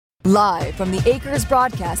Live from the Acres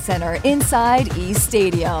Broadcast Center inside East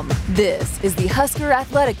Stadium, this is the Husker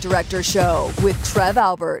Athletic Director Show with Trev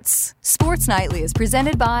Alberts. Sports Nightly is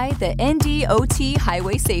presented by the NDOT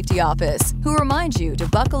Highway Safety Office, who reminds you to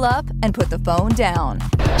buckle up and put the phone down.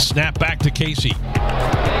 Snap back to Casey.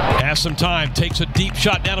 Has some time, takes a deep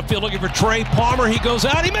shot down the field looking for Trey Palmer. He goes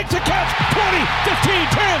out, he makes a catch. 20, 15,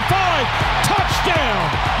 10, 5.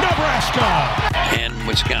 Touchdown, Nebraska. And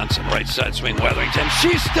Wisconsin, right side swing, Weatherington.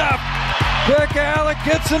 She's stopped. Beck Alec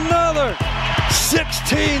gets another.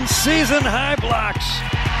 16 season high blocks.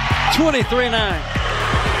 23-9.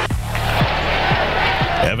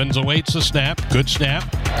 Evans awaits the snap. Good snap.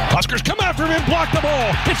 Huskers come after him and block the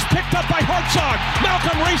ball. It's picked up by Hartzog.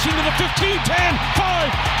 Malcolm racing to the 15, 10,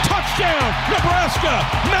 5. Touchdown, Nebraska.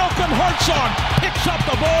 Malcolm Hartzog picks up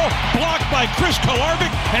the ball, blocked by Chris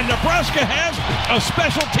Kolarvik, and Nebraska has a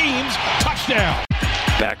special teams touchdown.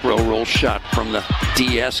 Back row roll shot from the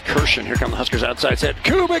DS. Kirshen. Here come the Huskers outside set.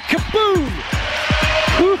 Kubik, kaboom!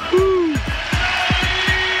 Woo-hoo!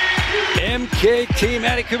 MKT,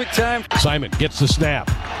 Matty Kubik time. Simon gets the snap.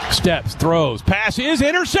 Steps, throws, pass is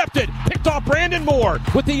intercepted. Picked off Brandon Moore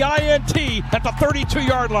with the INT at the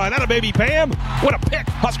 32-yard line. That a baby Bam. What a pick.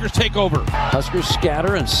 Huskers take over. Huskers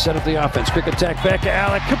scatter and set up the offense. Quick attack back to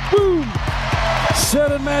Alec. Kaboom!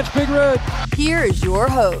 Set and match, Big Red. Here is your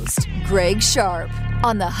host, Greg Sharp,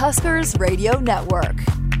 on the Huskers Radio Network.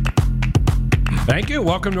 Thank you.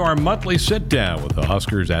 Welcome to our monthly sit-down with the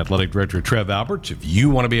Huskers Athletic Director, Trev Alberts. If you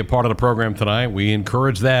want to be a part of the program tonight, we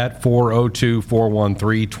encourage that.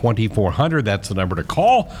 402-413-2400. That's the number to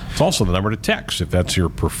call. It's also the number to text if that's your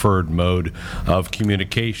preferred mode of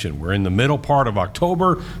communication. We're in the middle part of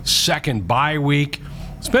October, second bye week.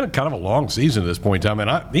 It's been kind of a long season at this point in time,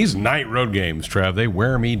 and these night road games, Trev, they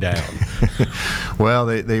wear me down. Well,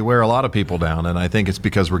 they wear a lot of people down, and I think it's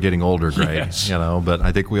because we're getting older, Greg. Yes. But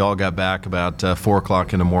I think we all got back about 4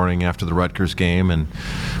 o'clock in the morning after the Rutgers game, and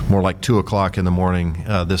more like 2 o'clock in the morning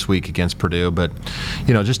this week against Purdue. But,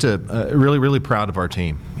 just really, really proud of our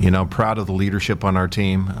team. Proud of the leadership on our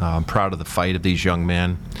team, proud of the fight of these young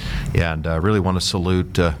men, and really want to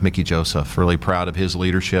salute Mickey Joseph. Really proud of his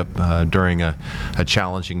leadership during a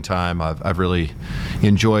challenging time. I've really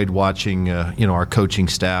enjoyed watching our coaching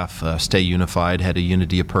staff stay unified, had a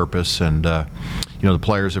unity of purpose, and the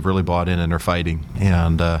players have really bought in and are fighting.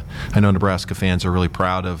 And I know Nebraska fans are really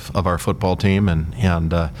proud of our football team.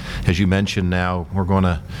 And as you mentioned, now we're going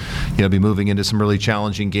to be moving into some really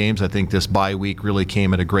challenging games. I think this bye week really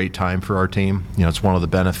came at a great time for our team. It's one of the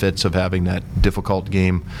benefits of having that difficult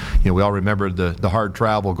game. We all remember the hard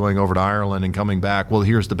travel going over to Ireland and coming back. Well,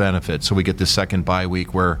 here's the benefit. So we get this second bye week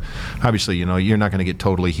where obviously, you're not going to get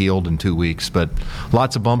totally healed in 2 weeks, but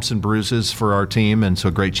lots of bumps and bruises for our team. And so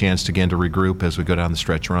a great chance again to regroup as we go down the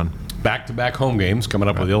stretch run. Back-to-back home games coming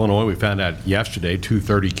up with Illinois. We found out yesterday,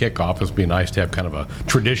 2:30 kickoff. It'd be nice to have kind of a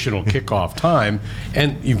traditional kickoff time.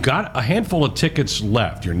 And you've got a handful of tickets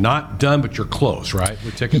left. You're not done, but you're close, right,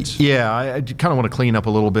 with tickets? Yeah, I kind of want to clean up a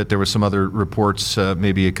little bit. There was some other reports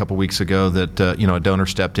maybe a couple weeks ago that a donor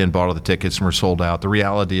stepped in, bought all the tickets, and were sold out. The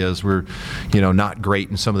reality is we're not great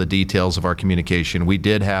in some of the details of our communication. We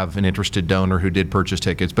did have an interested donor who did purchase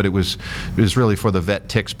tickets, but it was really for the Vet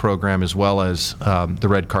Tix program as well as the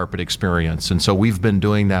red carpet experience. And so we've been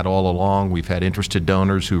doing that all along. We've had interested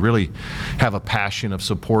donors who really have a passion of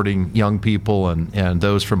supporting young people and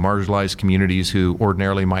those from marginalized communities who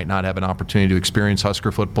ordinarily might not have an opportunity to experience Husker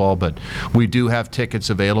football. But we do have tickets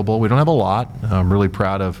available. We don't have a lot. I'm really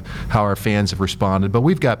proud of how our fans have responded. But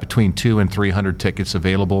we've got between 200 and 300 tickets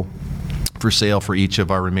available for sale for each of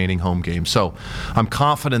our remaining home games. So I'm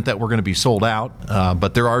confident that we're going to be sold out,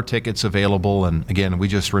 but there are tickets available. And again, we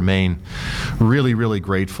just remain really, really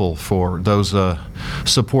grateful for those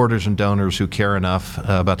supporters and donors who care enough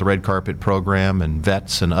about the Red Carpet program and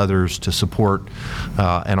vets and others to support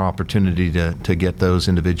an opportunity to get those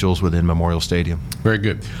individuals within Memorial Stadium. Very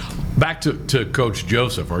good. Back to Coach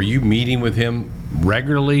Joseph. Are you meeting with him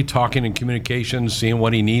regularly, talking in communications, seeing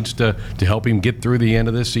what he needs to help him get through the end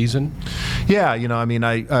of this season? Yeah, I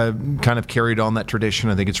kind of carried on that tradition.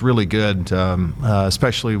 I think it's really good,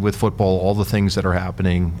 especially with football, all the things that are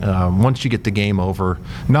happening. Once you get the game over,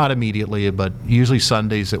 not immediately, but usually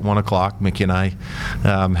Sundays at 1 o'clock, Mickey and I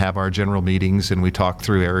have our general meetings, and we talk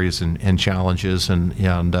through areas and challenges. And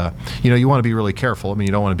you want to be really careful.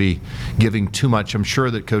 You don't want to be giving too much. I'm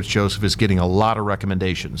sure that Coach Joseph is getting a lot of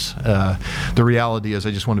recommendations. The reality is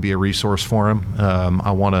I just want to be a resource for him.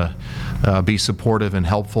 I want to be supportive and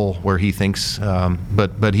helpful where he thinks,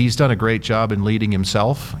 but he's done a great job in leading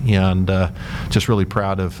himself, and just really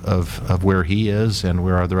proud of where he is and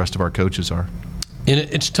where the rest of our coaches are. And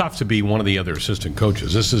it's tough to be one of the other assistant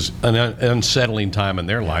coaches. This is an unsettling time in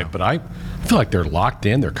their life, but I feel like they're locked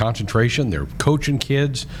in, their concentration, they're coaching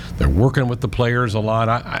kids, they're working with the players a lot.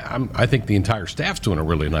 I think the entire staff's doing a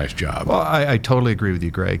really nice job. Well, I totally agree with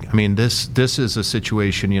you, Greg. I mean, this is a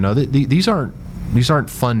situation, these aren't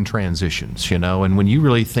fun transitions, and when you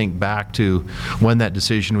really think back to when that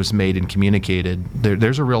decision was made and communicated,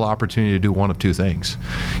 there's a real opportunity to do one of two things.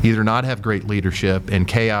 Either not have great leadership and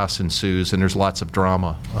chaos ensues and there's lots of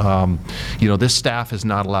drama. This staff has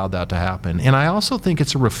not allowed that to happen. And I also think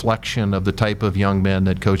it's a reflection of the type of young men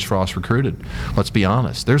that Coach Frost recruited. Let's be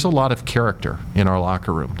honest. There's a lot of character in our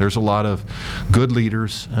locker room. There's a lot of good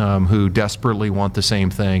leaders who desperately want the same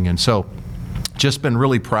thing. And so just been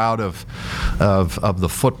really proud of the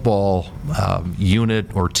football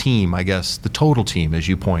unit or team, I guess, the total team, as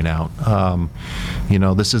you point out.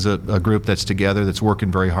 This is a group that's together, that's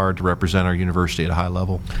working very hard to represent our university at a high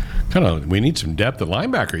level. We need some depth at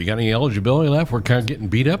linebacker. You got any eligibility left? We're kind of getting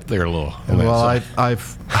beat up there a little. Well,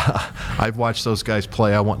 I've watched those guys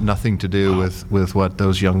play. I want nothing to do with what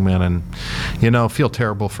those young men, and feel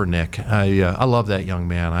terrible for Nick. I love that young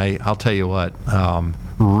man. I'll tell you what.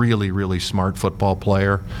 Really, really smart football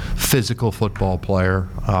player, physical football player.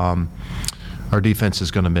 Our defense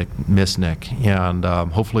is going to miss Nick, and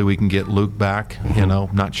hopefully we can get Luke back.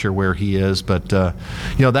 Not sure where he is, but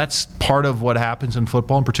that's part of what happens in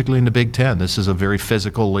football, and particularly in the Big Ten. This is a very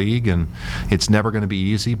physical league, and it's never going to be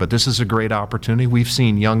easy. But this is a great opportunity. We've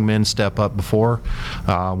seen young men step up before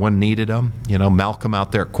when needed them. Malcolm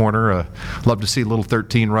out there at corner. Love to see little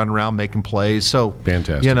 13 run around making plays. So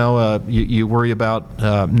fantastic. You worry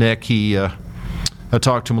about Nick. I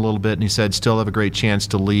talked to him a little bit, and he said, still have a great chance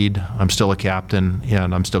to lead. I'm still a captain,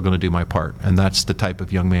 and I'm still going to do my part. And that's the type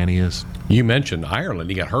of young man he is. You mentioned Ireland.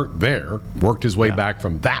 He got hurt there, worked his way back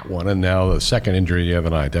from that one, and now the second injury the other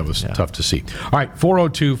night. That was tough to see. All right,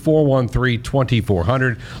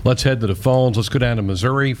 402-413-2400. Let's head to the phones. Let's go down to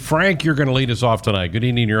Missouri. Frank, you're going to lead us off tonight. Good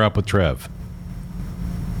evening. You're up with Trev.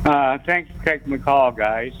 Thanks for taking the call,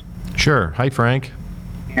 guys. Sure. Hi, Frank.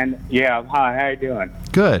 And, hi, how you doing?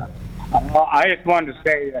 Good. I just wanted to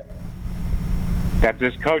say that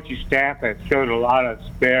this coaching staff has showed a lot of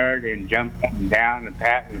spirit in jumping up and down and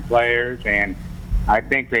patting players, and I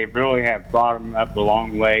think they really have brought them up a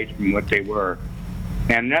long ways from what they were.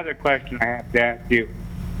 And another question I have to ask you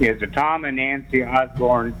is the Tom and Nancy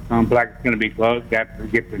Osborne complex going to be closed after we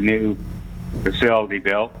get the new facility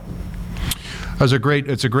built? It's a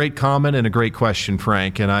great comment and a great question,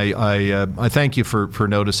 Frank, and I thank you for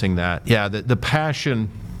noticing that. Yeah, the passion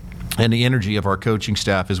and the energy of our coaching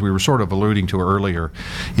staff, as we were sort of alluding to earlier,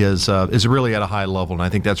 is really at a high level, and I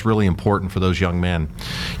think that's really important for those young men.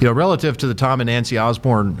 Relative to the Tom and Nancy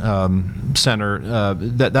Osborne Center,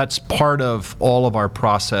 that's part of all of our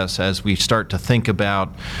process as we start to think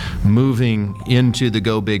about moving into the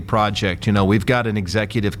Go Big project. We've got an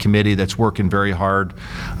executive committee that's working very hard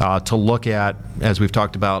to look at, as we've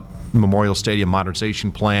talked about, Memorial Stadium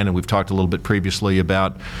modernization plan, and we've talked a little bit previously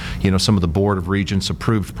about some of the Board of Regents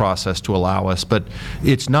approved process to allow us, but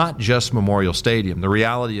it's not just Memorial Stadium. The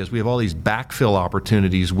reality is we have all these backfill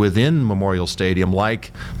opportunities within Memorial Stadium,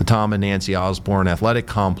 like the Tom and Nancy Osborne Athletic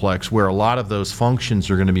Complex, where a lot of those functions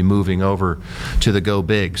are going to be moving over to the Go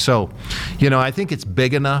Big. So I think it's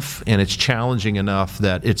big enough and it's challenging enough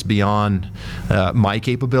that it's beyond my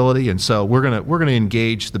capability, and so we're going to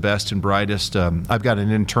engage the best and brightest. I've got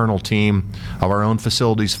an internal team of our own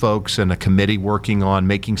facilities folks and a committee working on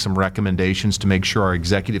making some recommendations to make sure our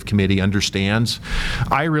executive committee understands.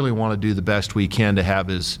 I really want to do the best we can to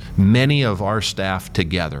have as many of our staff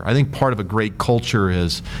together. I think part of a great culture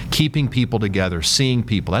is keeping people together, seeing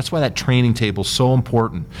people. That's why that training table is so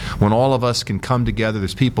important. When all of us can come together,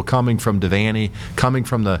 there's people coming from Devaney, coming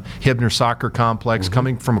from the Hibner Soccer Complex,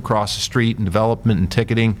 coming from across the street in development and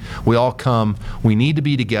ticketing. We all come. We need to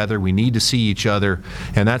be together. We need to see each other,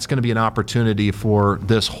 and that's going to be an opportunity for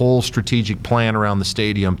this whole strategic plan around the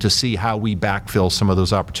stadium to see how we backfill some of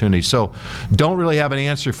those opportunities. So don't really have an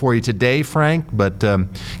answer for you today, Frank, but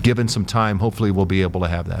given some time, hopefully we'll be able to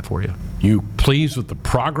have that for you. You pleased with the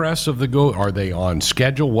progress of the Go? Are they on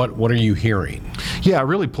schedule? What are you hearing? Yeah,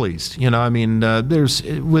 really pleased. There's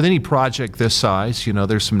with any project this size,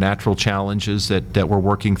 there's some natural challenges that we're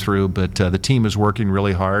working through, but the team is working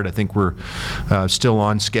really hard. I think we're still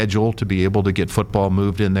on schedule to be able to get football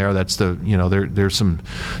moved in there. That's there's some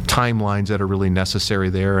timelines that are really necessary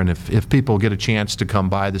there, and if people get a chance to come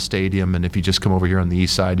by the stadium, and if you just come over here on the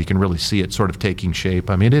east side, you can really see it sort of taking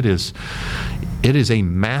shape. I mean, it is a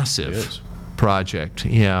massive project,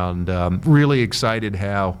 and really excited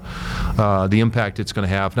how the impact it's going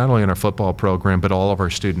to have not only on our football program but all of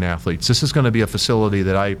our student athletes. This is going to be a facility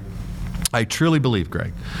that I truly believe,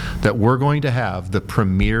 Greg, that we're going to have the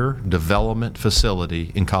premier development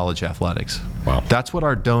facility in college athletics. Wow. That's what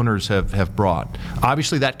our donors have brought.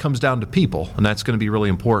 Obviously, that comes down to people, and that's going to be really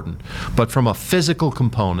important. But from a physical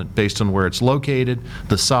component, based on where it's located,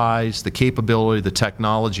 the size, the capability, the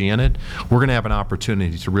technology in it, we're going to have an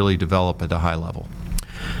opportunity to really develop at a high level.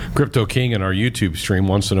 Crypto King in our YouTube stream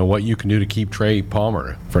wants to know what you can do to keep Trey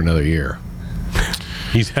Palmer for another year.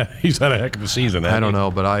 He's had a heck of a season. I don't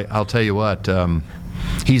know, but I'll tell you what.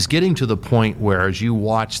 He's getting to the point where, as you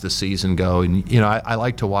watch the season go, and I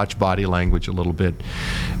like to watch body language a little bit.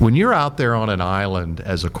 When you're out there on an island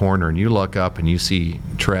as a corner and you look up and you see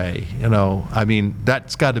Trey,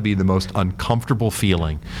 that's got to be the most uncomfortable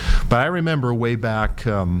feeling. But I remember way back,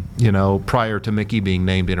 prior to Mickey being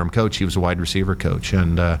named interim coach, he was a wide receiver coach,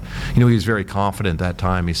 and he was very confident that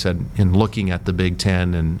time. He said, in looking at the Big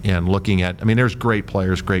Ten and looking at, there's great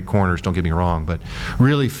players, great corners, don't get me wrong, but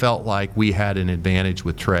really felt like we had an advantage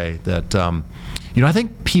with Trey that I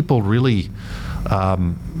think people really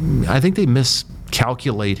I think they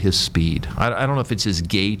miscalculate his speed. I don't know if it's his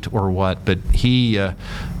gait or what, but he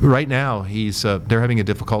right now they're having a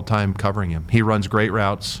difficult time covering him. He runs great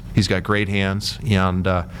routes, he's got great hands, and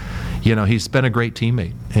he's been a great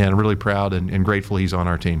teammate, and really proud and grateful he's on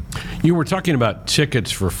our team. You were talking about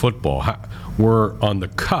tickets for football. We're on the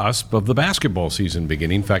cusp of the basketball season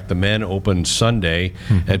beginning. In fact, the men open Sunday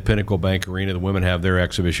at Pinnacle Bank Arena. The women have their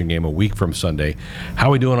exhibition game a week from Sunday. How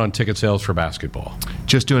are we doing on ticket sales for basketball?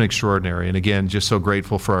 Just doing extraordinary. And again, just so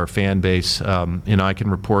grateful for our fan base. I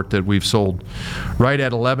can report that we've sold right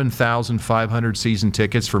at 11,500 season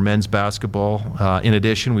tickets for men's basketball. In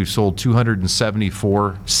addition, we've sold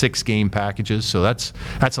 274 six-game packages. So that's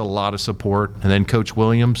a lot of support. And then Coach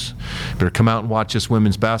Williams, better come out and watch this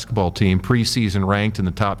women's basketball team. Preseason ranked in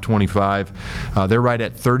the top 25. They're right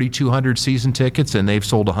at 3,200 season tickets, and they've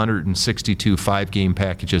sold 162 five-game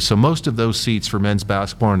packages. So most of those seats for men's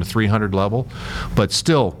basketball are in the 300 level, but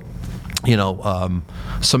still, some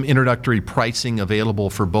introductory pricing available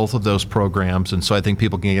for both of those programs, and so I think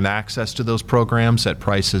people can get access to those programs at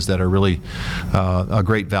prices that are really a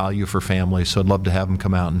great value for families. So I'd love to have them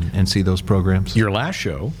come out and see those programs. Your last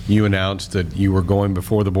show, you announced that you were going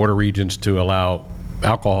before the Board of Regents to allow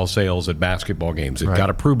alcohol sales at basketball games. It got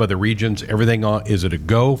approved by the regions. Everything is it a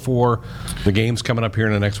go for the games coming up here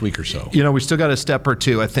in the next week or so? We still got a step or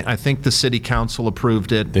two. I think the city council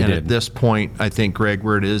approved it. They did. At this point, I think, Greg,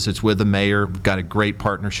 where it is, it's with the mayor. We've got a great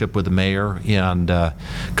partnership with the mayor, and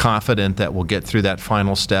confident that we'll get through that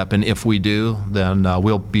final step. And if we do, then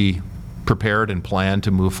we'll be prepared and plan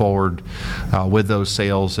to move forward with those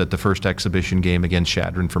sales at the first exhibition game against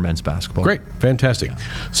Chadron for men's basketball. Great. Fantastic. Yeah.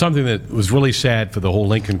 Something that was really sad for the whole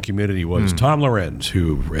Lincoln community was Tom Lorenz,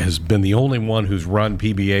 who has been the only one who's run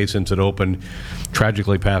PBA since it opened,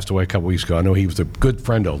 tragically passed away a couple weeks ago. I know he was a good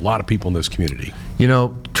friend to a lot of people in this community.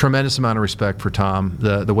 Tremendous amount of respect for Tom.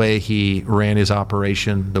 The way he ran his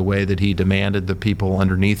operation, the way that he demanded the people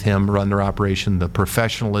underneath him run their operation, the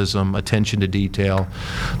professionalism, attention to detail.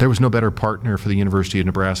 There was no better partner for the University of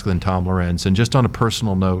Nebraska than Tom Lorenz. And just on a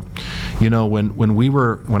personal note,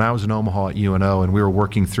 when I was in Omaha at UNO and we were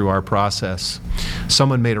working through our process,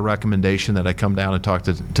 someone made a recommendation that I come down and talk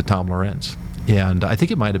to Tom Lorenz. And I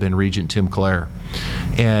think it might have been Regent Tim Clare.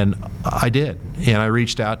 And I did. And I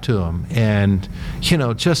reached out to him. And,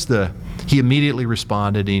 he immediately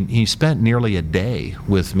responded. He spent nearly a day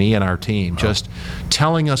with me and our team, just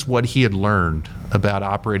telling us what he had learned about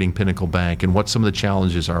operating Pinnacle Bank and what some of the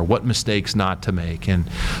challenges are, what mistakes not to make. And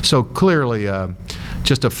so clearly,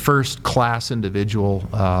 just a first-class individual.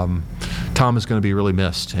 Tom is going to be really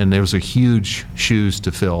missed, and there was a huge shoes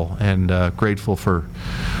to fill, and grateful for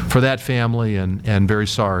that family, and very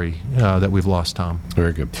sorry that we've lost Tom.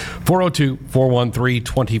 Very good.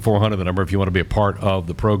 402-413-2400, the number if you want to be a part of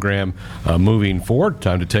the program moving forward.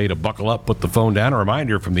 Time to tell you to buckle up, put the phone down. A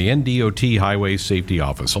reminder from the NDOT Highway Safety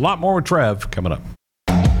Office. A lot more with Trev coming up.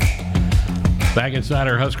 Back inside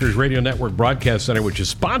our Huskers Radio Network Broadcast Center, which is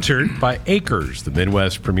sponsored by Acres, the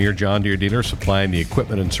Midwest premier John Deere dealer supplying the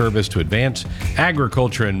equipment and service to advance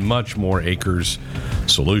agriculture and much more. Acres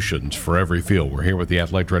solutions for every field. We're here with the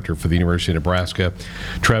athletic director for the University of Nebraska,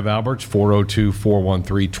 Trev Alberts.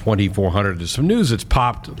 402-413-2400. There's some news that's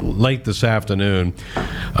popped late this afternoon.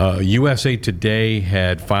 USA Today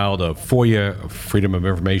had filed a FOIA, Freedom of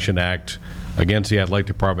Information Act, against the athletic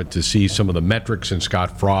department to see some of the metrics in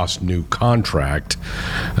Scott Frost's new contract.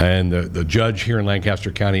 And the judge here in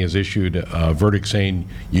Lancaster County has issued a verdict saying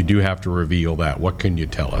you do have to reveal that. What can you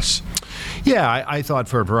tell us? Yeah, I thought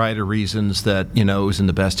for a variety of reasons that, it was in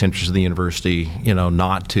the best interest of the university,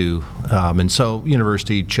 not to. And so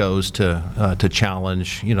university chose to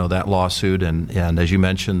challenge, that lawsuit. And as you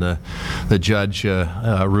mentioned, the judge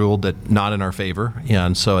ruled that not in our favor.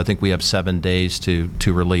 And so I think we have 7 days to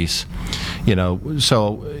release,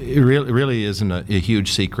 So it really isn't a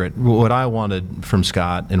huge secret. What I wanted from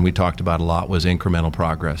Scott, and we talked about a lot, was incremental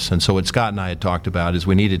progress. And so what Scott and I had talked about is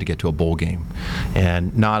we needed to get to a bowl game,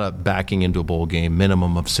 and not a backing into a bowl game,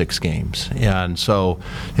 minimum of 6 games. And so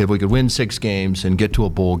if we could win 6 games and get to a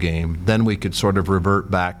bowl game, then we could sort of revert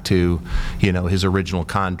back to, his original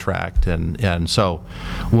contract. And so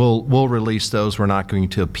we'll release those. We're not going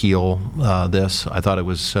to appeal this. I thought it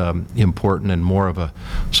was important and more of a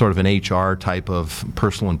sort of an HR type of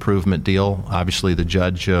personal improvement deal. Obviously, the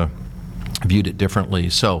judge viewed it differently,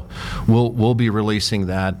 so we'll be releasing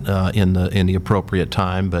that in the appropriate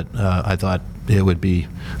time. But I thought it would be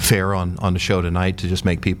fair on the show tonight to just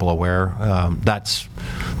make people aware. That's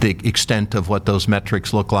the extent of what those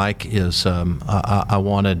metrics look like. Is I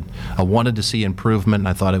wanted to see improvement, and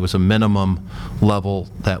I thought it was a minimum level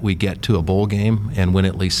that we get to a bowl game and win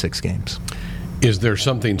at least 6 games. Is there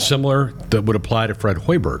something similar that would apply to Fred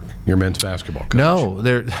Hoiberg, your men's basketball coach? No,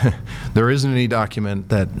 there isn't any document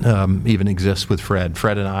that even exists with Fred.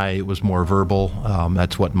 Fred and I, it was more verbal.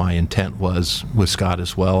 That's what my intent was with Scott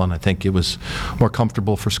as well, and I think it was more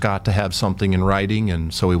comfortable for Scott to have something in writing,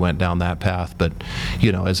 and so we went down that path. But,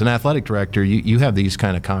 as an athletic director, you have these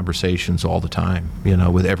kind of conversations all the time,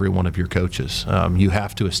 with every one of your coaches. You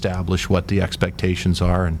have to establish what the expectations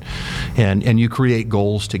are, and you create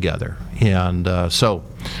goals together. And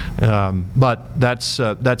but that's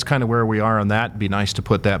kind of where we are on that. It'd be nice to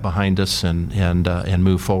put that behind us and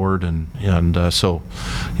move forward. So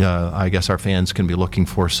I guess our fans can be looking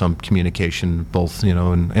for some communication, both in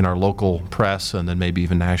our local press and then maybe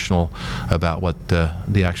even national, about what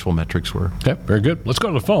the actual metrics were. Okay, very good. Let's go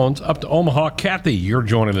to the phones. Up to Omaha, Kathy, you're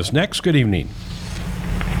joining us next. Good evening.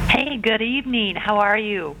 Hey, good evening. How are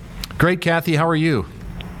you? Great, Kathy. How are you?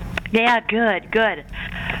 Yeah, good.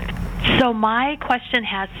 So my question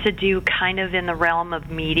has to do kind of in the realm of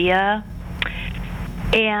media,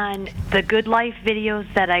 and the Good Life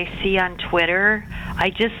videos that I see on Twitter, I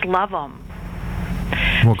just love them.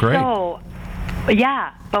 Well, great. So,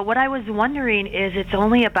 yeah, but what I was wondering is, it's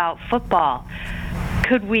only about football.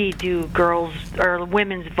 Could we do girls or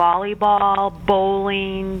women's volleyball,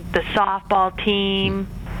 bowling, the softball team?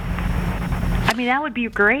 I mean, that would be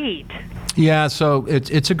great. Yeah, so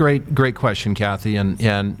it's a great question, Kathy,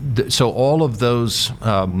 and so all of those,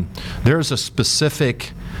 there's a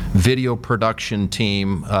specific video production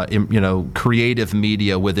team, creative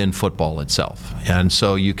media within football itself, and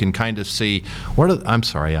so you can kind of see what are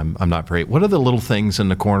the little things in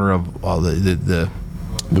the corner of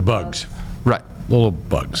the bugs, right? Little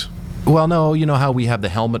bugs. Well, no, you know how we have the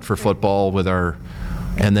helmet for football with our,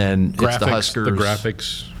 and then graphics, it's the Huskers, the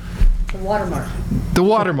graphics, the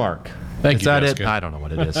watermark. Thank is you, that Jessica. it? I don't know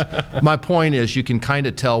what it is. My point is, you can kind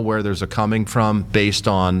of tell where there's a coming from based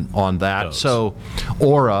on that. Those. So,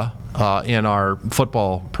 Aura, in our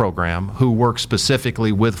football program, who works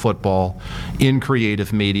specifically with football in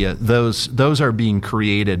creative media, those are being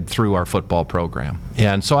created through our football program.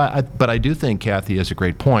 And so, but I do think Kathy has a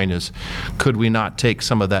great point. Is could we not take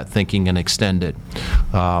some of that thinking and extend it?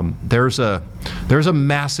 There's a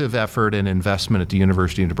massive effort and investment at the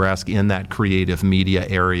University of Nebraska in that creative media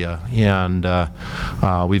area, and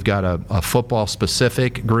we've got a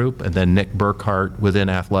football-specific group, and then Nick Burkhart within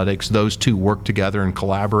athletics. Those two work together and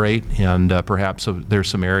collaborate, and perhaps there's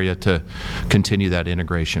some area to continue that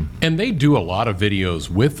integration. And they do a lot of videos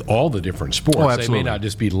with all the different sports. Oh, absolutely. They may not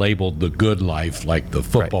just be labeled the Good Life like the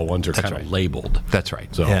football ones are kind of labeled. That's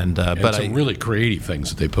right. So, but some really creative things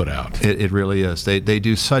that they put out. It really is. They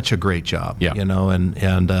do such a great job. Yeah.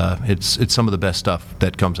 And it's some of the best stuff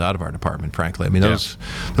that comes out of our department, frankly. I mean, those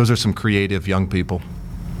are some creative young people.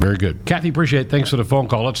 Very good. Kathy, appreciate it. Thanks for the phone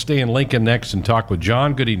call. Let's stay in Lincoln next and talk with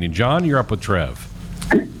John. Good evening, John. You're up with Trev.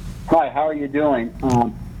 Hi, how are you doing?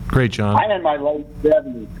 Great, John. I'm in my late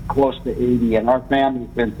 70s, close to 80, and our family's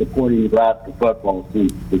been supporting Nebraska football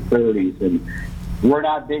since the 30s. And we're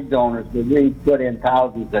not big donors, but we put in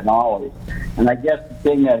thousands of dollars. And I guess the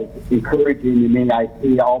thing that is encouraging to me, I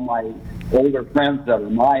see all my older friends that are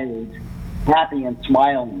my age happy and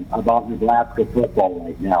smiling about Nebraska football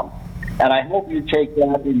right now. And I hope you take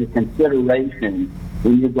that into consideration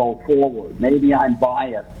when you go forward. Maybe I'm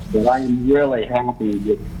biased, but I am really happy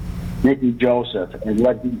with Mickey Joseph and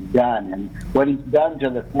what he's done and what he's done to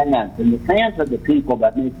the fans. And the fans are the people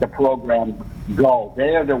that make the program go.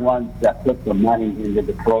 They are the ones that put the money into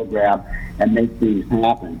the program and make things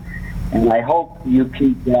happen. And I hope you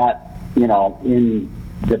keep that, in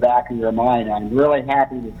the back of your mind. I'm really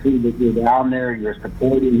happy to see that you're down there, you're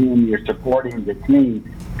supporting him, you're supporting the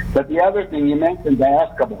team. But the other thing, you mentioned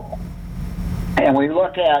basketball. And we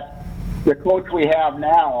look at the coach we have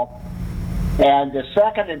now, and the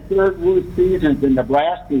second and third worst seasons in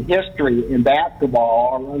Nebraska history in basketball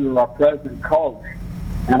are under our present coach.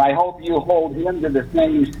 And I hope you hold him to the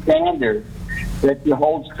same standard that you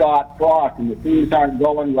hold Scott Frost, and if things aren't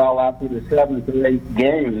going well after the 7th or 8th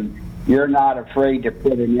game, you're not afraid to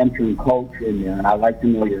put an interim coach in there. And I'd like to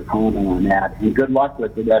know your comment on that. And good luck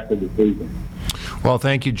with the rest of the season. Well,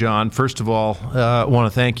 thank you, John. First of all, I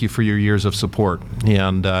want to thank you for your years of support.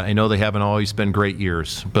 And I know they haven't always been great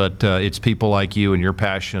years, but it's people like you and your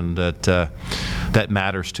passion that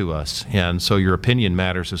matters to us. And so your opinion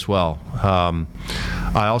matters as well.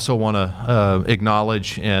 I also want to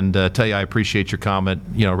acknowledge and tell you I appreciate your comment,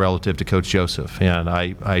 relative to Coach Joseph. And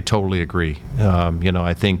I totally agree.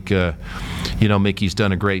 I think, Mickey's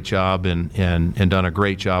done a great job and done a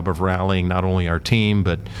great job of rallying not only our team,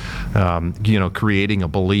 but, creating a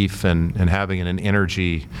belief and having an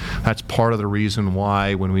energy. That's part of the reason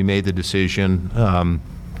why when we made the decision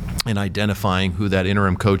in identifying who that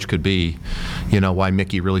interim coach could be, why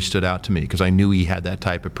Mickey really stood out to me, because I knew he had that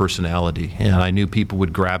type of personality, and I knew people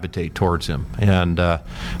would gravitate towards him, and I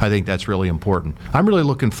think that's really important. I'm really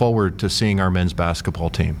looking forward to seeing our men's basketball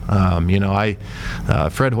team.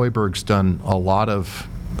 Fred Hoiberg's done a lot of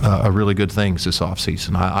really good things this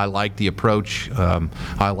offseason. I like the approach.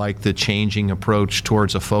 I like the changing approach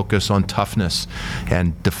towards a focus on toughness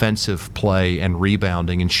and defensive play and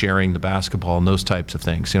rebounding and sharing the basketball and those types of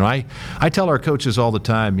things. I tell our coaches all the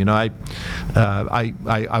time, I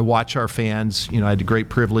watch our fans. I had the great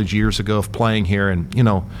privilege years ago of playing here, and,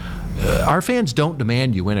 our fans don't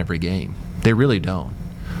demand you win every game. They really don't.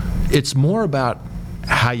 It's more about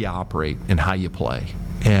how you operate and how you play.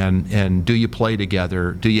 And do you play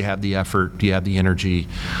together? Do you have the effort? Do you have the energy?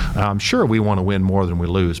 Sure, we want to win more than we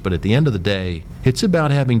lose, but at the end of the day, it's about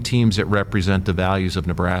having teams that represent the values of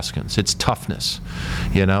Nebraskans. It's toughness.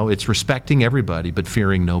 It's respecting everybody but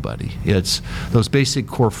fearing nobody. It's those basic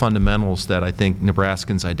core fundamentals that I think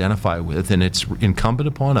Nebraskans identify with, and it's incumbent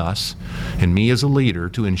upon us and me as a leader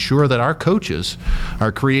to ensure that our coaches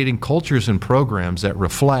are creating cultures and programs that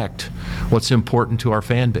reflect what's important to our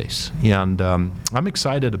fan base. And I'm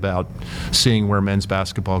excited about seeing where men's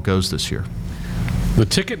basketball goes this year. The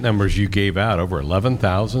ticket numbers you gave out, over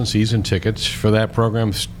 11,000 season tickets for that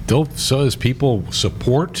program, still says people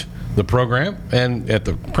support the program and at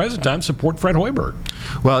the present time support Fred Hoiberg.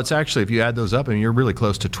 Well, it's actually, if you add those up, you're really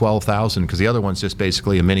close to 12,000, because the other one's just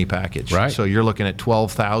basically a mini package. Right. So you're looking at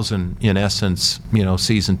 12,000 in essence,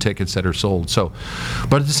 season tickets that are sold. So,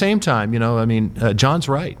 but at the same time, John's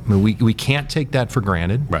right. We can't take that for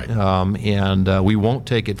granted. Right. And we won't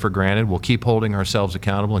take it for granted. We'll keep holding ourselves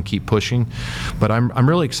accountable and keep pushing. But I'm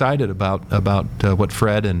really excited about what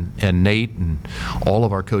Fred and Nate and all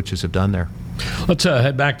of our coaches have done there. Let's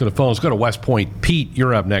head back to the phone. Let's go to West Point. Pete,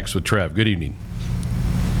 you're up next with Trev. Good evening.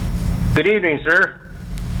 Good evening, sir.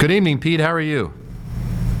 Good evening, Pete. How are you?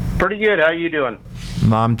 Pretty good. How are you doing?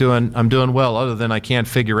 I'm doing well, other than I can't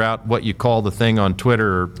figure out what you call the thing on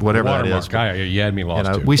Twitter or whatever that is. You had me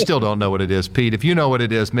lost too. We still don't know what it is, Pete. If you know what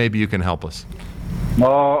it is, maybe you can help us.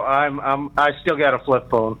 Well, I still got a flip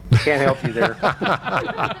phone. Can't help you there.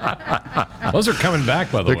 Those are coming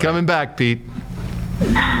back, by the way. They're coming back, Pete.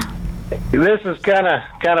 This is kind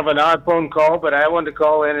of an odd phone call, but I wanted to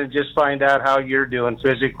call in and just find out how you're doing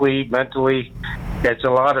physically, mentally. It's a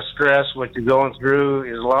lot of stress. What you're going through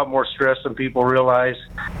is a lot more stress than people realize.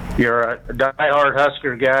 You're a diehard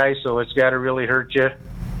Husker guy, so it's got to really hurt you.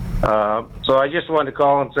 So I just wanted to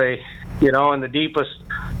call and say, in the deepest,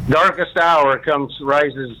 darkest hour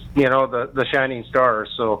rises, the shining stars.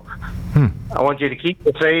 So I want you to keep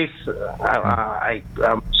the faith.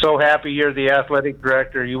 I'm so happy you're the athletic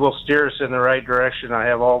director. You will steer us in the right direction. I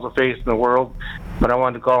have all the faith in the world, but I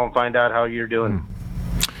wanted to call and find out how you're doing.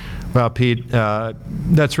 Well, Pete,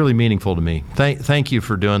 that's really meaningful to me. Thank you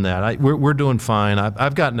for doing that. We're doing fine.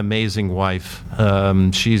 I've got an amazing wife.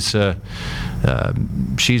 She's kind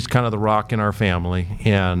of the rock in our family,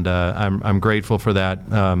 and I'm grateful for that.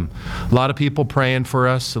 A lot of people praying for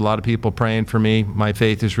us. A lot of people praying for me. My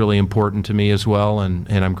faith is really important to me as well, and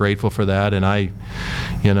I'm grateful for that. And I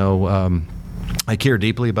care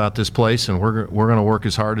deeply about this place, and we're going to work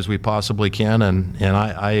as hard as we possibly can. And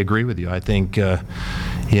I agree with you. I think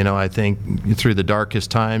I think through the darkest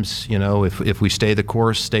times, if we stay the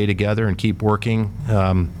course, stay together, and keep working,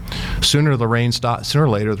 sooner or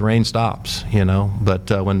later the rain stops. But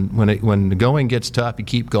when the going gets tough, you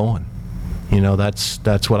keep going.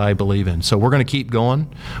 That's what I believe in. So we're going to keep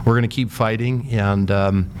going. We're going to keep fighting. And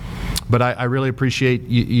but I really appreciate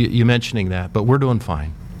you mentioning that. But we're doing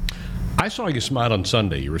fine. I saw you smile on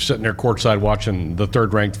Sunday. You were sitting there courtside watching the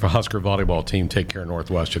third-ranked Husker volleyball team take care of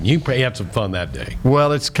Northwestern. You had some fun that day.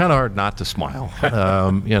 Well, it's kind of hard not to smile.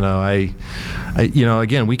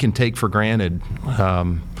 Again, we can take for granted.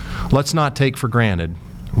 Let's not take for granted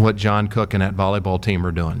what John Cook and that volleyball team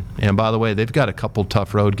are doing. And by the way, they've got a couple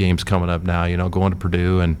tough road games coming up now, going to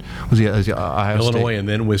Purdue and Ohio Illinois State. And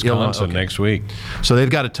then Wisconsin next week. So they've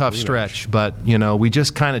got a tough stretch, but we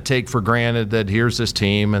just kind of take for granted that here's this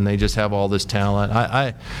team and they just have all this talent.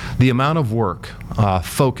 The amount of work,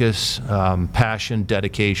 focus, passion,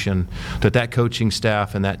 dedication that coaching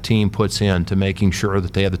staff and that team puts in to making sure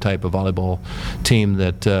that they have the type of volleyball team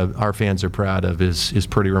that our fans are proud of is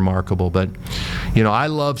pretty remarkable. But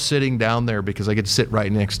I love sitting down there because I get to sit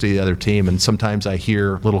right next to the other team, and sometimes I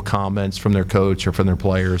hear little comments from their coach or from their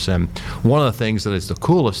players. And one of the things that is the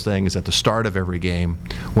coolest thing is at the start of every game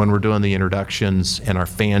when we're doing the introductions and our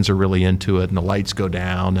fans are really into it and the lights go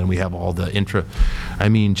down and we have all the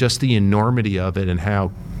just the enormity of it and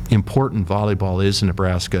how important volleyball is in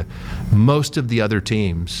Nebraska. Most of the other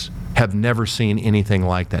teams have never seen anything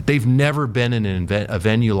like that. They've never been in a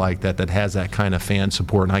venue like that has that kind of fan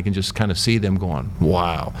support, and I can just kind of see them going,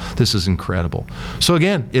 wow, this is incredible. So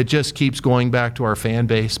again, it just keeps going back to our fan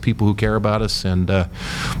base, people who care about us, and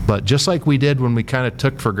but just like we did when we kind of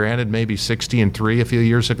took for granted maybe 60-3 a few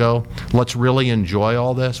years ago, let's really enjoy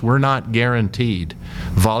all this. We're not guaranteed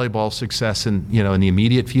volleyball success in the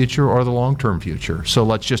immediate future or the long-term future. So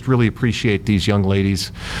let's just really appreciate these young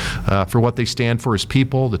ladies for what they stand for as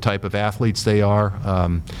people, the type of athletes they are.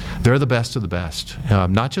 They're the best of the best,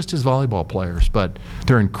 not just as volleyball players, but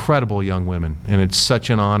they're incredible young women, and it's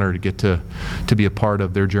such an honor to get to be a part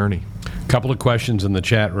of their journey. A couple of questions in the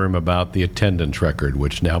chat room about the attendance record,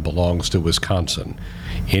 which now belongs to Wisconsin.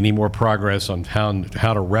 Any more progress on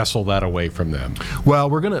how to wrestle that away from them? Well,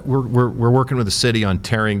 we're working with the city on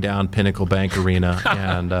tearing down Pinnacle Bank Arena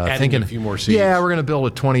and thinking a few more seats. Yeah, we're going to build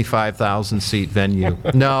a 25,000 seat venue.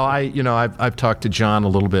 No, I've talked to John a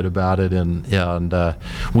little bit about it, and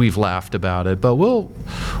we've laughed about it, but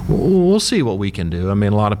we'll see what we can do. I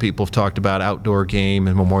mean, a lot of people have talked about outdoor game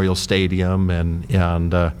in Memorial Stadium, and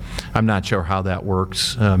I'm not sure how that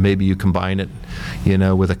works. Maybe you combine it,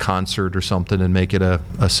 with a concert or something and make it a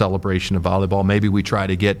celebration of volleyball. Maybe we try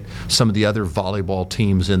to get some of the other volleyball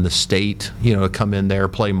teams in the state, to come in there,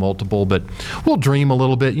 play multiple, but we'll dream a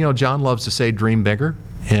little bit. John loves to say dream bigger.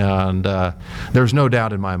 And there's no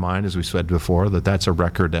doubt in my mind, as we said before, that that's a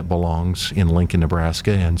record that belongs in Lincoln,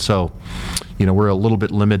 Nebraska. And so, we're a little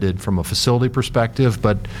bit limited from a facility perspective,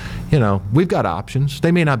 but, we've got options.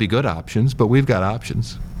 They may not be good options, but we've got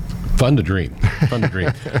options. Fun to dream. Fun to dream.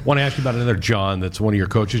 I want to ask you about another John that's one of your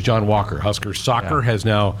coaches, John Walker. Husker Soccer has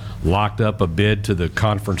now locked up a bid to the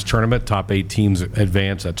conference tournament. Top 8 teams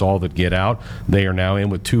advance. That's all that get out. They are now in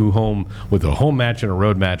with a home match and a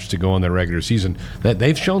road match to go in their regular season.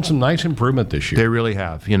 They've shown some nice improvement this year. They really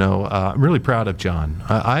have. I'm really proud of John.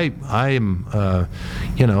 I am,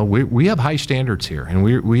 we have high standards here, and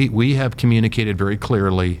we have communicated very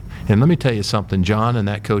clearly. And let me tell you something, John and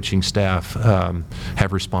that coaching staff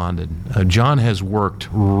have responded. John has worked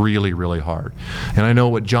really, really hard. And I know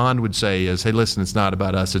what John would say is, hey, listen, it's not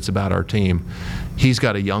about us, it's about our team. He's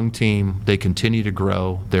got a young team. They continue to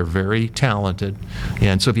grow. They're very talented.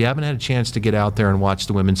 And so if you haven't had a chance to get out there and watch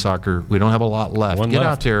the women's soccer, we don't have a lot left. Get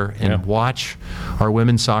out there and watch our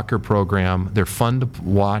women's soccer program. They're fun to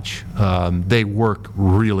watch. They work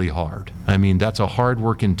really hard. I mean, that's a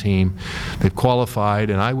hard-working team. They've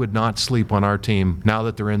qualified, and I would not sleep on our team now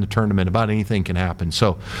that they're in the tournament. About anything can happen.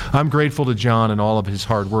 So I'm grateful to John and all of his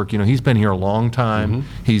hard work. He's been here a long time.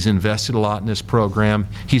 Mm-hmm. He's invested a lot in this program.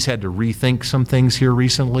 He's had to rethink some things here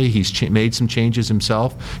recently. He's made some changes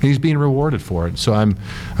himself, and he's being rewarded for it. So I'm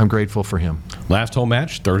grateful for him. Last home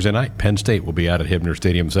match, Thursday night. Penn State will be out at Hibner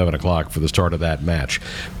Stadium, 7 o'clock for the start of that match.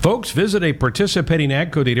 Folks, visit a participating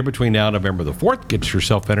AGCO dealer between now and November the 4th. Get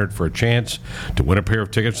yourself entered for a chance to win a pair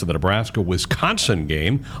of tickets to the Nebraska-Wisconsin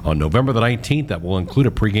game on November the 19th. That will include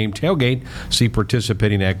a pregame tailgate. See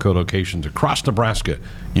participating AGCO locations across Nebraska.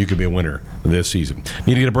 You could be a winner this season.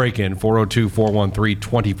 Need to get a break in.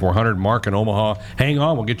 402-413-2400. Mark in Omaha. Hang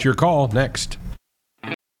on. We'll get to your call next.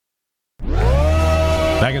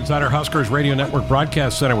 Back inside our Huskers Radio Network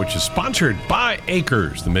Broadcast Center, which is sponsored by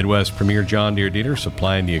Acres, the Midwest premier John Deere dealer,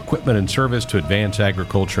 supplying the equipment and service to advance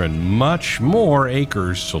agriculture and much more.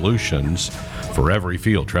 Acres Solutions. for every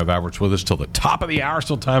field. Trev Alberts with us till the top of the hour.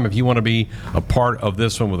 Still time if you want to be a part of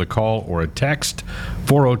this one with a call or a text.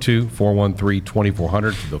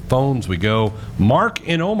 402-413-2400. To the phones we go. Mark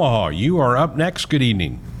in Omaha, you are up next. Good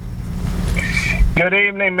evening. Good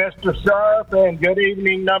evening, Mr. Sharp, and good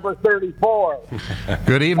evening, number 34.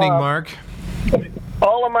 Good evening, Mark.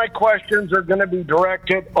 All of my questions are going to be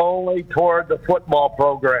directed only toward the football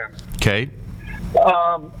program. Okay.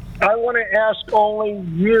 I want to ask only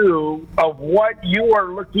you of what you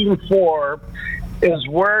are looking for is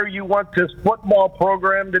where you want this football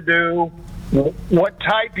program to do, what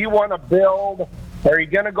type you want to build. Are you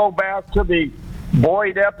going to go back to the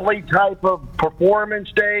Boyd Epley type of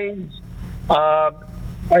performance days? Are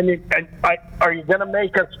you going to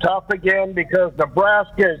make us tough again? Because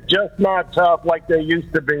Nebraska is just not tough like they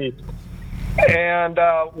used to be. And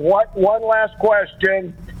one last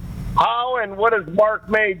question. How and what is Mark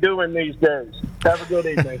May doing these days? Have a good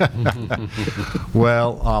evening.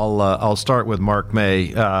 Well, I'll start with Mark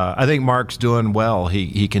May. I think Mark's doing well.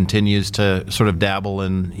 He continues to sort of dabble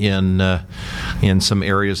in some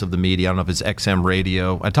areas of the media. I don't know if it's XM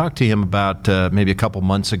radio. I talked to him about maybe a couple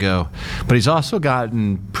months ago, but he's also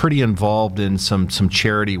gotten pretty involved in some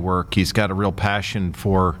charity work. He's got a real passion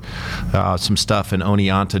for some stuff in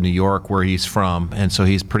Oneonta, New York, where he's from, and so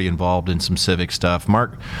he's pretty involved in some civic stuff.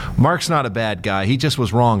 Mark's not a bad guy. He just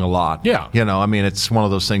was wrong a lot. Yeah. I mean, it's one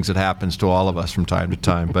of those things that happens to all of us from time to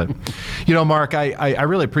time. But, Mark, I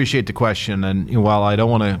really appreciate the question. And while I don't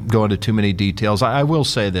want to go into too many details, I will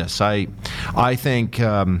say this. I think,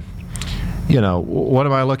 what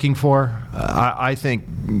am I looking for? I think,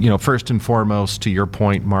 first and foremost, to your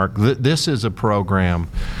point, Mark, this is a program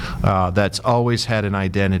that's always had an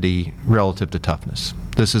identity relative to toughness.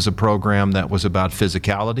 This is a program that was about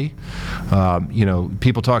physicality.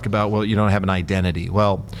 People talk about, well, you don't have an identity.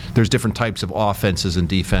 Well, there's different types of offenses and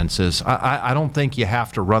defenses. I don't think you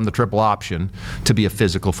have to run the triple option to be a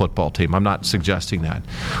physical football team. I'm not suggesting that.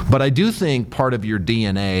 But I do think part of your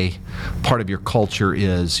DNA, part of your culture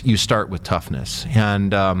is you start with toughness.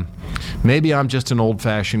 And maybe I'm just an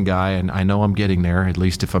old-fashioned guy, and I know I'm getting there, at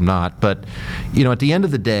least if I'm not. But, at the end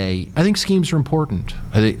of the day, I think schemes are important.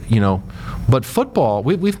 But football,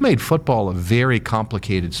 we've made football a very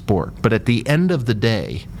complicated sport. But at the end of the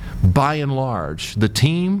day, by and large, the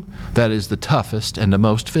team that is the toughest and the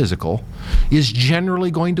most physical is generally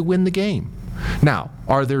going to win the game. Now,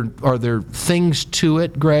 are there things to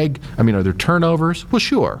it, Greg? I mean, are there turnovers? Well,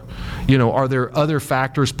 sure. Are there other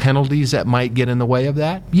factors, penalties that might get in the way of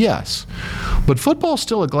that? Yes. But football's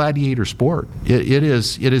still a gladiator sport. It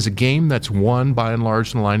is a game that's won by and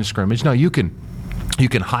large in the line of scrimmage. Now, you can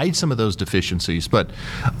hide some of those deficiencies, but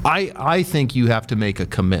I think you have to make a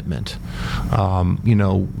commitment.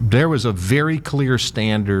 There was a very clear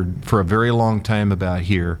standard for a very long time about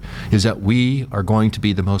here is that we are going to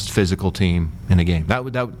be the most physical team in a game.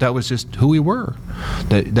 That was just who we were.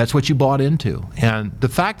 That's what you bought into. And the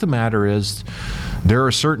fact of the matter is there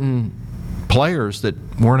are certain players that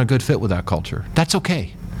weren't a good fit with that culture. That's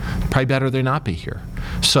okay. Probably better they not be here.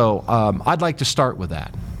 So I'd like to start with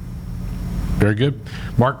that. Very good.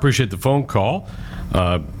 Mark, appreciate the phone call.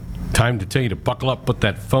 Time to tell you to buckle up, put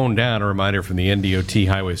that phone down. A reminder from the NDOT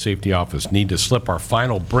Highway Safety Office. Need to slip our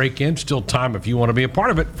final break in. Still time if you want to be a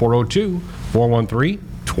part of it.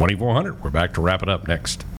 402-413-2400. We're back to wrap it up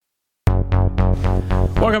next.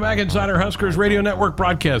 Welcome back inside our Huskers Radio Network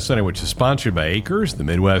Broadcast Center, which is sponsored by Acres, the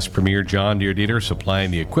Midwest premier John Deere dealer,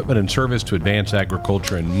 supplying the equipment and service to advance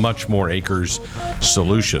agriculture and much more. Acres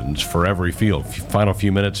solutions for every field. Final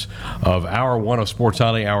few minutes of Hour 1 of Sports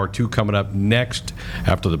Alley. Hour 2 coming up next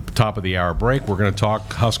after the top of the hour break. We're going to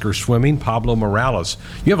talk Husker swimming. Pablo Morales.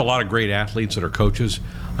 You have a lot of great athletes that are coaches.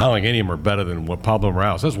 I don't think any of them are better than what Pablo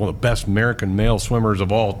Morales. That's one of the best American male swimmers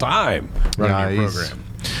of all time running your program.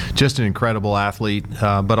 Just an incredible athlete,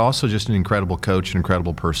 but also just an incredible coach, an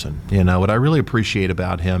incredible person. What I really appreciate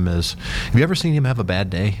about him is, have you ever seen him have a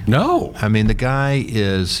bad day? No. I mean, the guy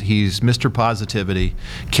he's Mr. Positivity,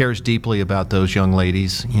 cares deeply about those young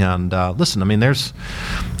ladies. And listen, I mean, there's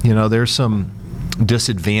some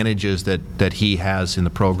disadvantages that he has in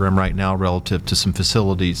the program right now relative to some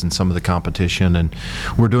facilities and some of the competition, and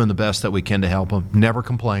we're doing the best that we can to help him. Never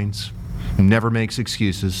complains. Never makes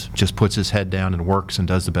excuses, just puts his head down and works and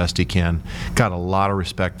does the best he can. Got a lot of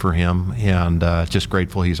respect for him, and just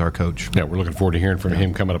grateful he's our coach. Yeah, we're looking forward to hearing from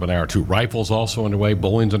him coming up in hour 2. Rifle's also underway,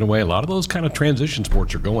 bowling's underway. A lot of those kind of transition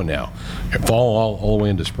sports are going now. Fall all the way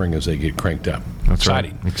into spring as they get cranked up. That's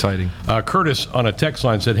Exciting. Right. Exciting. Curtis on a text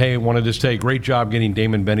line said, hey, wanted to say great job getting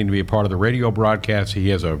Damon Benning to be a part of the radio broadcast. He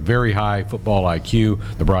has a very high football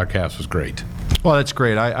IQ. The broadcast was great. Well, that's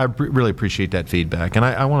great. I really appreciate that feedback, and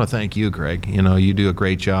I want to thank you, Greg. You know, you do a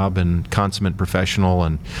great job and consummate professional,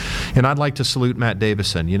 and I'd like to salute Matt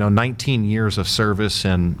Davison. 19 years of service,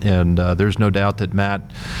 and there's no doubt that Matt,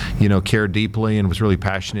 cared deeply and was really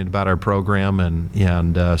passionate about our program,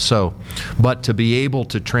 but to be able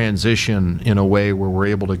to transition in a way where we're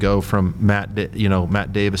able to go from Matt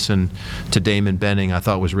Davison to Damon Benning, I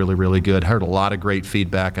thought was really, really good. Heard a lot of great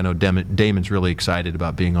feedback. I know Damon's really excited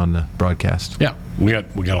about being on the broadcast. Yeah, we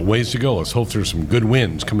got a ways to go. Let's hope there's some good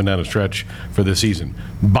wins coming down the stretch for this season.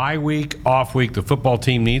 Bye week, off week, the football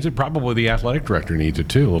team needs it. Probably the athletic director needs it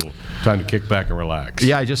too. A little time to kick back and relax.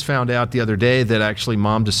 Yeah, I just found out the other day that actually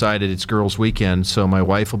Mom decided it's girls' weekend, so my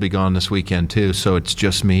wife will be gone this weekend too. So it's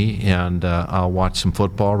just me, and I'll watch some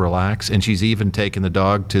football, relax. And she's even taken the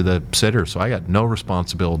dog to the sitter, so I got no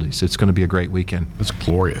responsibilities. It's going to be a great weekend. That's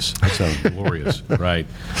glorious. That sounds glorious right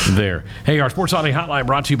there. Hey, our Sports Audio Hotline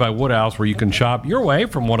brought to you by Woodhouse, where you can shop your way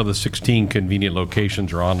from one of the 16 convenient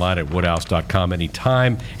locations or online at woodhouse.com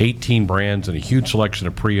anytime. 18 brands and a huge selection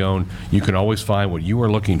of pre-owned. You can always find what you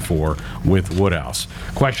are looking for with Woodhouse.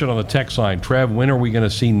 Question on the text line, Trev, when are we going to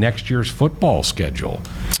see next year's football schedule?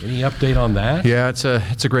 Any update on that? Yeah, it's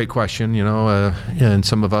a great question, and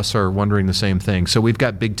some of us are wondering the same thing. So we've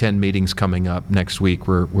got Big Ten meetings coming up next week.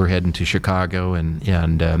 We're heading to Chicago, and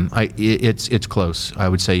it's close. I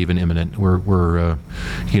would say even imminent. We're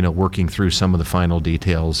working through some of the final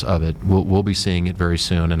details of it. We'll be seeing it very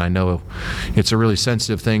soon, and I know it's a really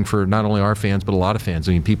sensitive thing for not only our fans but a lot of fans.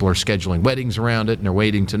 I mean, people are scheduling weddings around it, and they're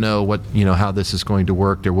waiting to know how this is going to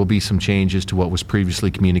work. There will be some changes to what was previously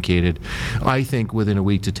communicated. I think within a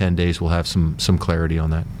week to 10 days we'll have some clarity on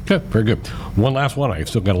that. Good, very good. One last one. I've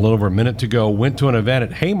still got a little over a minute to go. Went to an event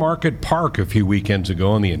at Haymarket Park a few weekends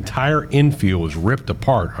ago, and the entire infield was ripped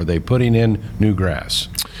apart. Are they putting in new grass?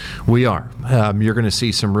 We are. You're going to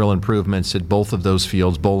see some real improvements at both of those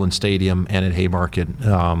fields, Bowlin Stadium and at Haymarket.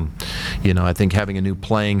 I think having a new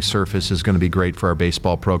playing surface is going to be great for our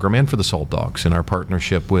baseball program and for the Salt Dogs and our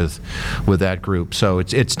partnership with that group. So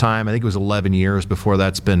it's time. I think it was 11 years before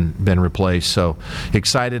that's been replaced. So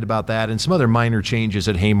excited about that, and some other minor changes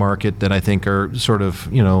at Haymarket that I think are sort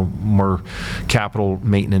of more capital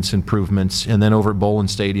maintenance improvements. And then over at Bowlin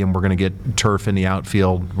Stadium, we're going to get turf in the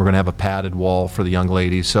outfield. We're going to have a padded wall for the young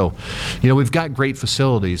ladies. So, we've got great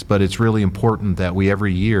facilities, but it's really important that we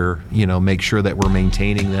every year, make sure that we're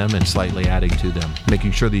maintaining them and slightly adding to them,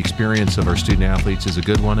 making sure the experience of our student athletes is a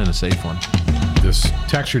good one and a safe one. This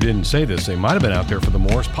texter didn't say this. They might have been out there for the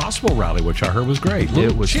Morris Possible rally, which I heard was great.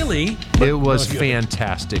 It was chilly. It was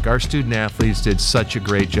fantastic. Our student athletes did such a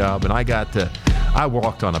great job, and I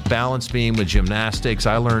walked on a balance beam with gymnastics.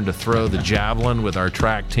 I learned to throw the javelin with our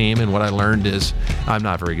track team, and what I learned is I'm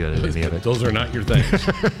not very good at any of it. Those are not your things.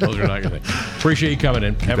 Those are not your things. Appreciate you coming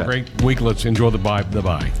in. Have a great week. Let's enjoy the bye.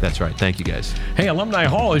 That's right. Thank you, guys. Hey, Alumni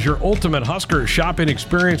Hall is your ultimate Husker shopping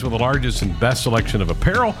experience with the largest and best selection of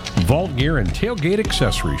apparel, vault gear, and tailgate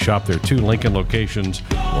accessories. Shop their 2 Lincoln locations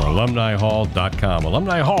or alumnihall.com.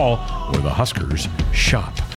 Alumni Hall, where the Huskers shop.